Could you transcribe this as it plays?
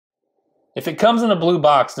If it comes in a blue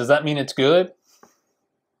box, does that mean it's good?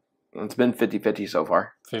 It's been 50-50 so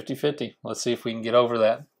far. 50-50. Let's see if we can get over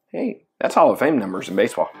that. Hey, that's Hall of Fame numbers in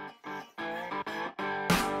baseball.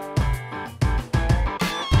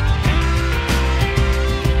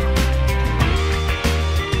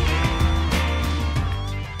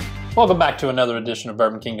 Welcome back to another edition of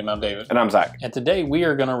Bourbon Kingdom. I'm David. And I'm Zach. And today we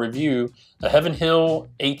are going to review the Heaven Hill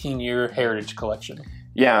 18-year Heritage Collection.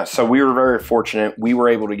 Yeah, so we were very fortunate. We were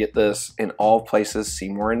able to get this in all places,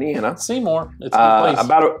 Seymour, Indiana. Seymour, it's a good place.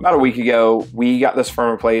 About a week ago, we got this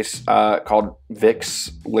from a place called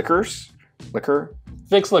Vic's Liquor.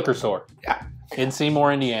 Vic's Liquor Store. Yeah. In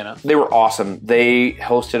Seymour, Indiana. They were awesome. They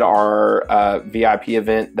hosted our VIP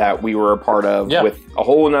event that we were a part of with a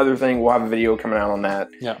whole another thing. We'll have a video coming out on that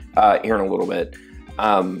here in a little bit.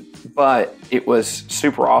 But it was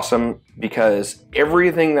super awesome because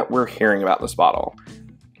everything that we're hearing about this bottle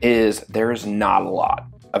is there's not a lot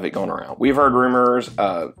of it going around. We've heard rumors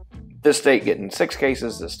of this state getting 6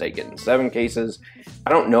 cases, this state getting 7 cases. I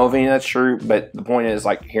don't know if any of that's true, but the point is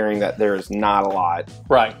like hearing that there's not a lot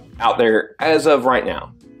out there as of right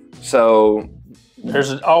now. So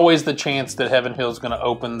there's always the chance that Heaven Hill is going to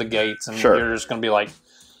open the gates and you're just going to be like,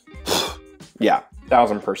 yeah,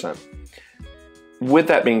 1000%. With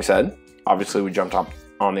that being said, obviously we jumped on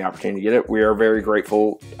the opportunity to get it. We are very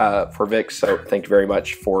grateful for Vic, so thank you very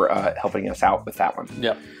much for helping us out with that one.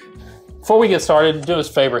 Yeah. Before we get started, do us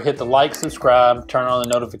a favor, hit the like, subscribe, turn on the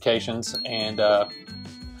notifications, and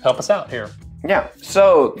help us out here. Yeah,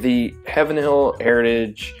 so the Heaven Hill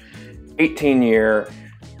Heritage 18-year,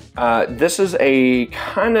 this is a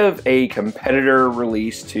kind of a competitor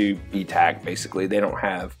release to B-Tag, basically. They don't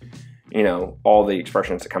have, you know, all the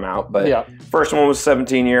expressions that come out, but first one was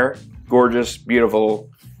 17-year, gorgeous, beautiful.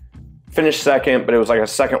 Finished second, but it was like a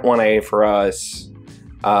second 1A for us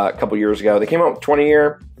a couple years ago. They came out with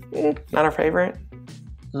 20-year. Not our favorite.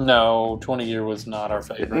 No, 20-year was not our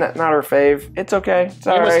favorite. Not our fave. It's okay. It's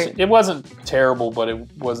all right. It wasn't terrible, but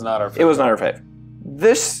it was not our favorite. It was not our fave.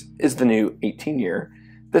 This is the new 18-year.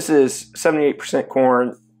 This is 78%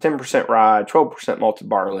 corn, 10% rye, 12% malted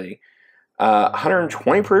barley,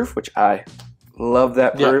 120 proof, which I love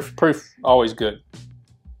that proof. Yeah, proof, always good.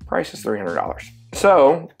 Price is $300.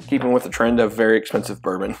 So, keeping with the trend of very expensive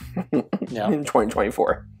bourbon in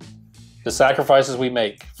 2024. The sacrifices we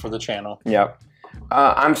make for the channel. Yep.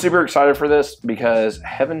 I'm super excited for this because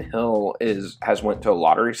Heaven Hill has went to a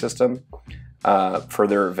lottery system for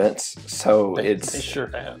their events. So they sure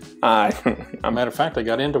have. Matter of fact, I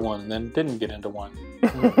got into one and then didn't get into one.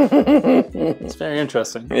 It's very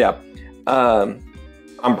interesting. Yeah.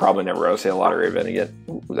 I'm probably never going to see a lottery event again.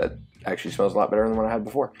 Ooh, that actually smells a lot better than what I had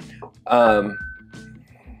before.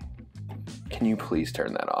 Can you please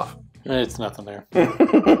turn that off? It's nothing there.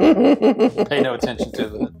 Pay no attention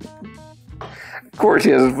to it. Of course he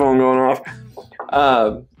has his phone going off.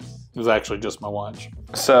 It was actually just my watch.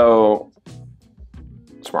 So,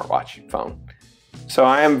 smartwatch, phone. So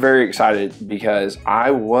I am very excited because I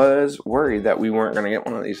was worried that we weren't going to get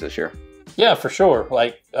one of these this year. Yeah, for sure.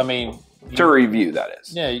 Like, I mean... To review, that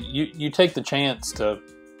is. Yeah, you take the chance to...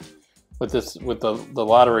 With the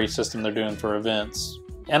lottery system they're doing for events.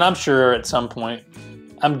 And I'm sure at some point...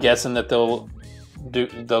 I'm guessing that they'll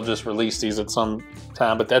just release these at some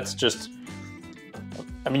time, but that's just,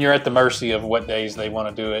 I mean, you're at the mercy of what days they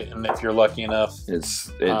want to do it, and if you're lucky enough,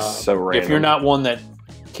 it's so random. If you're not one that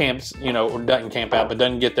camps, you know, or doesn't camp out, but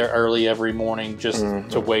doesn't get there early every morning just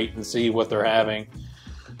to wait and see what they're having,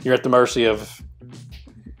 you're at the mercy of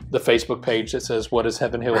the Facebook page that says, what does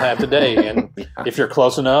Heaven Hill have today? And if you're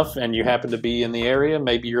close enough and you happen to be in the area,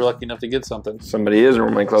 maybe you're lucky enough to get something. Somebody is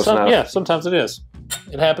normally close enough. Yeah, sometimes it is.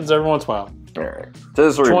 It happens every once in a while. All right. So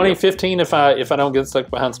this is 2015 if I don't get stuck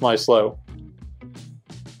behind somebody slow.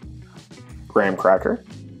 Graham cracker.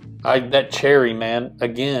 That cherry, man,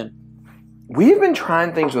 again. We've been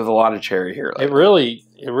trying things with a lot of cherry here lately.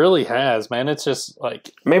 It really has, man. It's just like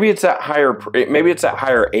maybe it's that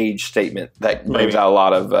higher age statement that brings out a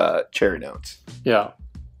lot of cherry notes. Yeah.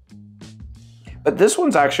 But this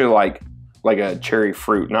one's actually like a cherry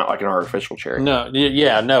fruit, not like an artificial cherry. No,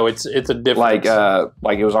 yeah, no, it's a different.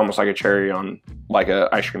 Like it was almost like a cherry on like a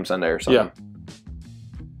ice cream sundae or something.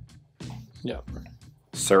 Yeah.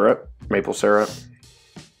 Syrup, maple syrup.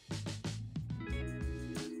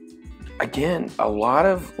 Again, a lot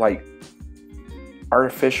of like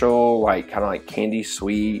artificial, like kind of like candy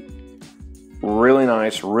sweet, really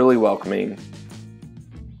nice, really welcoming.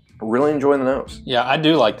 Really enjoying the nose. Yeah, I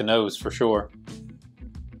do like the nose for sure.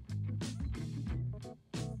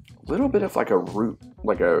 A little bit of like a root,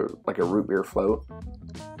 like a root beer float.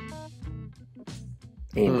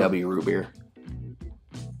 A&W root beer.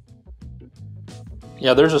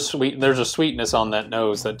 Yeah, there's a sweetness on that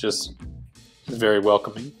nose that just is very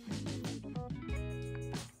welcoming.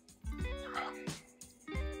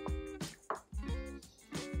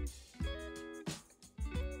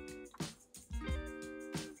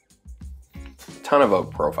 Ton of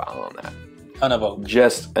oak profile on that. Ton of oak.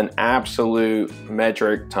 Just an absolute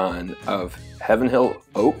metric ton of Heaven Hill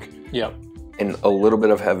oak. Yep. And a little bit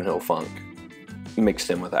of Heaven Hill funk mixed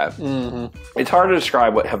in with that. It's hard to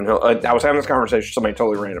describe what Heaven Hill... I was having this conversation with somebody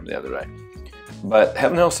totally random the other day. But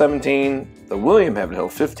Heaven Hill 17, the William Heaven Hill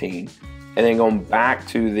 15, and then going back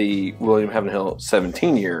to the William Heaven Hill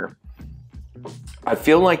 17 year, I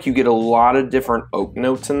feel like you get a lot of different oak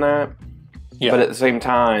notes in that. Yeah. But at the same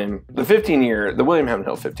time, the William Heaven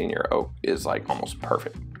Hill 15-year oak is like almost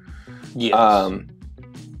perfect. Yes.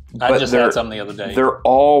 I just had some the other day. They're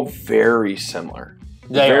all very similar.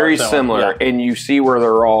 Very similar. Yeah. And you see where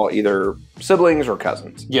they're all either siblings or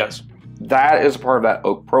cousins. Yes. That is part of that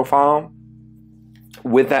oak profile.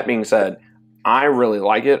 With that being said, I really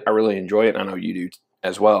like it. I really enjoy it. I know you do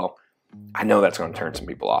as well. I know that's going to turn some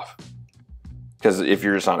people off. Because if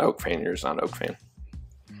you're just not an oak fan, you're just not an oak fan.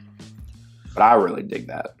 But I really dig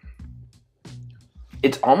that.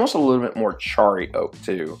 It's almost a little bit more charry oak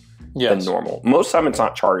too than normal. Most of the time it's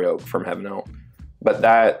not charry oak from Heaven Hill, but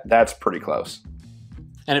that's pretty close.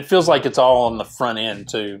 And it feels like it's all on the front end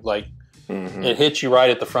too. Like it hits you right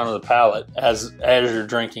at the front of the palate as you're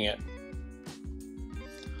drinking it.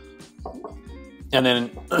 And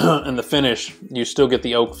then in the finish, you still get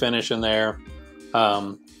the oak finish in there.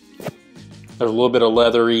 There's a little bit of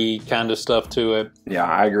leathery kind of stuff to it. Yeah,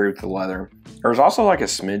 I agree with the leather. There's also like a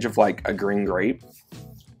smidge of like a green grape.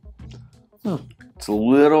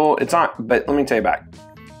 It's not, but let me take it back.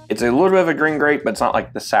 It's a little bit of a green grape, but it's not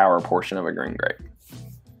like the sour portion of a green grape.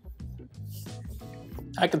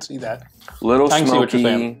 I can see that. Little smoky. I can see what you're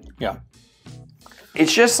saying. Yeah.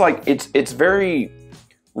 It's just like, it's very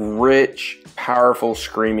rich, powerful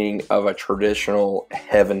screaming of a traditional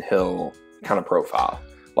Heaven Hill kind of profile.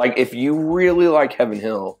 Like if you really like Heaven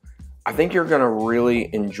Hill, I think you're going to really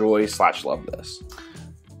enjoy / love this.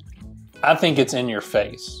 I think it's in your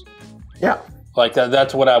face. Yeah. Like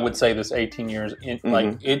that's what I would say this 18 years.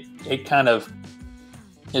 Like it kind of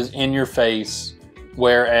is in your face.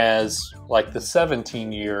 Whereas like the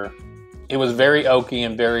 17 year, it was very oaky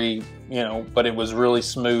and very, but it was really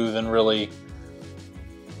smooth and really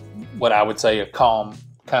what I would say a calm,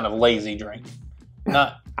 kind of lazy drink.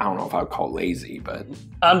 I don't know if I would call it lazy, but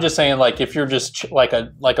I'm just saying, like, if you're just like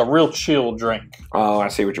a real chill drink. Oh, I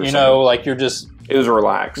see what you're saying. Like you're just. It was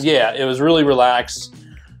relaxed. Yeah, it was really relaxed.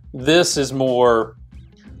 This is more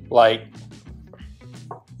like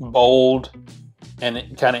bold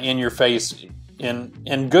and kind of in your face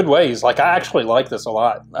in good ways. Like I actually like this a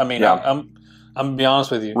lot. I mean, yeah. I'm gonna be honest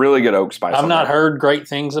with you. Really good oak spice. I've not heard great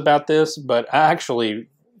things about this, but I actually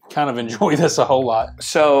kind of enjoy this a whole lot.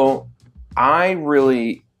 So.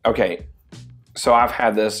 So I've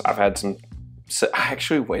had this. I've had some. I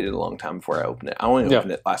actually waited a long time before I opened it. I only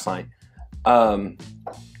opened it last night.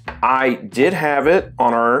 I did have it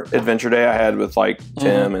on our adventure day I had with like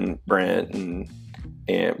Tim and Brent and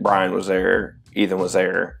Brian was there. Ethan was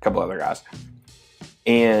there. A couple other guys.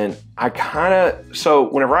 And so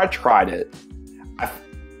whenever I tried it,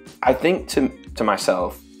 I think to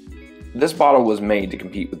myself, this bottle was made to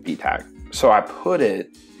compete with BTAC. So I put it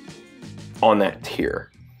on that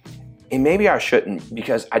tier. And maybe I shouldn't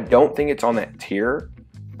because I don't think it's on that tier,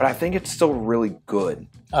 but I think it's still really good.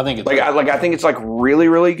 I think it's I think it's like really,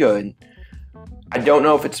 really good. I don't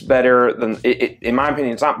know if it's better than in my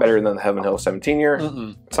opinion, it's not better than the Heaven Hill 17 year.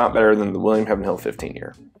 It's not better than the William Heaven Hill 15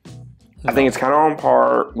 year. I think it's kind of on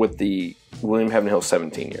par with the William Heaven Hill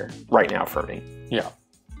 17 year right now for me. Yeah.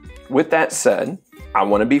 With that said, I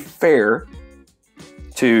want to be fair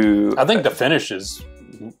to. I think the finish is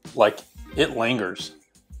like it lingers.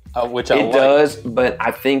 Which I like. It does, but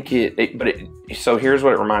I think so here's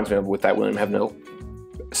what it reminds me of with that William Heaven Hill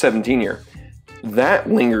 17 year. That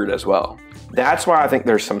lingered as well. That's why I think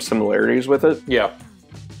there's some similarities with it. Yeah.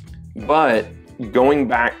 But going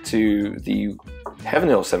back to the Heaven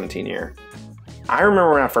Hill 17 year, I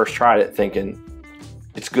remember when I first tried it thinking,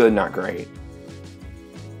 it's good, not great.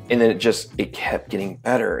 And then it kept getting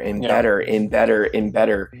better and better and better and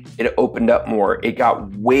better. It opened up more. It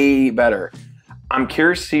got way better. I'm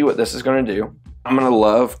curious to see what this is going to do. I'm going to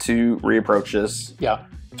love to reapproach this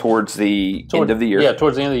towards the end of the year. Yeah,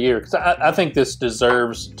 towards the end of the year. Because I think this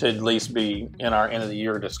deserves to at least be in our end of the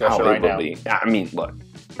year discussion right now. I mean, look.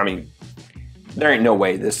 I mean, there ain't no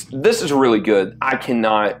way this is really good. I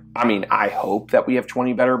hope that we have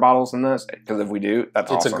 20 better bottles than this, because if we do,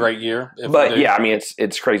 that's awesome. It's a great year. But yeah, I mean,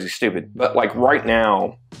 it's crazy stupid. But like right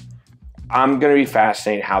now, I'm going to be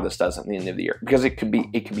fascinated how this does at the end of the year, because it could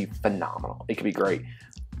be phenomenal. It could be great.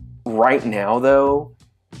 Right now, though,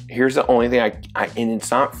 here's the only thing and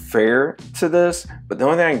it's not fair to this, but the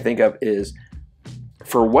only thing I can think of is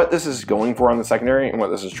for what this is going for on the secondary and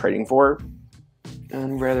what this is trading for,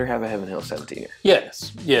 I'd rather have a Heaven Hill 17 year.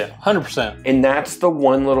 Yes. Yeah. 100%. And that's the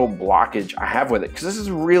one little blockage I have with it, because this is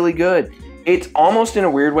really good. It's almost in a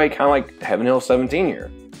weird way kind of like Heaven Hill 17 year.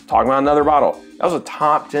 Talking about another bottle. That was a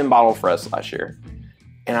top 10 bottle for us last year.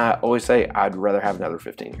 And I always say I'd rather have another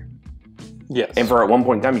 15 year. Yes. And for at one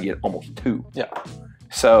point in time, you get almost 2. Yeah.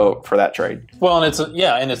 So for that trade. Well, and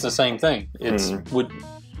it's the same thing. It's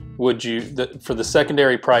would you for the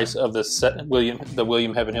secondary price of the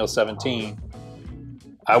William Heaven Hill 17,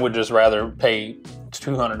 I would just rather pay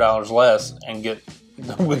 $200 less and get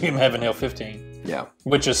the William Heaven Hill 15. Yeah.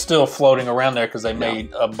 Which is still floating around there because they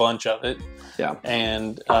made a bunch of it. Yeah.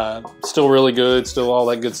 And still really good, still all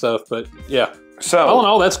that good stuff. But yeah. So all in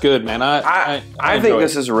all, that's good, man. I think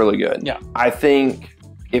this is really good. Yeah. I think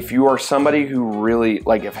if you are somebody who really,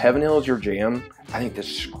 like, if Heaven Hill is your jam, I think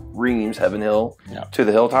this screams Heaven Hill to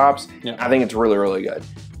the hilltops. Yeah. I think it's really, really good.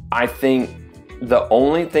 I think the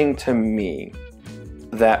only thing to me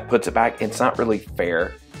that puts it back, it's not really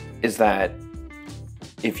fair, is that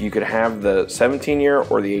if you could have the 17 year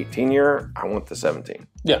or the 18 year, I want the 17.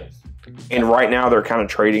 Yeah. And right now they're kind of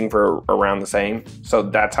trading for around the same. So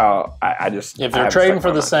that's how I just... If they're trading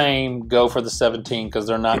for the same, go for the 17, because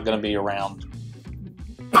they're not going to be around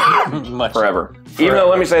much. Forever. Even though,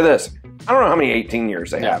 let me say this, I don't know how many 18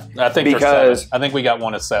 years they have. I think because I think we got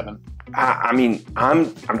one at 7. I mean,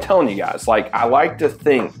 I'm telling you guys, like, I like to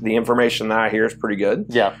think the information that I hear is pretty good.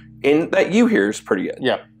 Yeah. And that you hear is pretty good.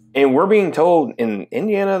 Yeah. And we're being told in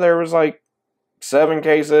Indiana there was like 7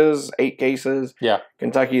 cases, 8 cases. Yeah.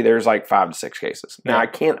 Kentucky, there's like 5 to 6 cases. Now, I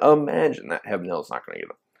can't imagine that Heaven Hill is not going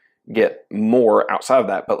to get more outside of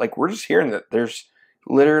that. But, like, we're just hearing that there's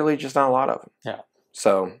literally just not a lot of them. Yeah.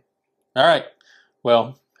 So. All right.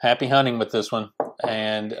 Well, happy hunting with this one.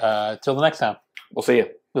 And till the next time. We'll see you.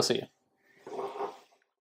 We'll see you.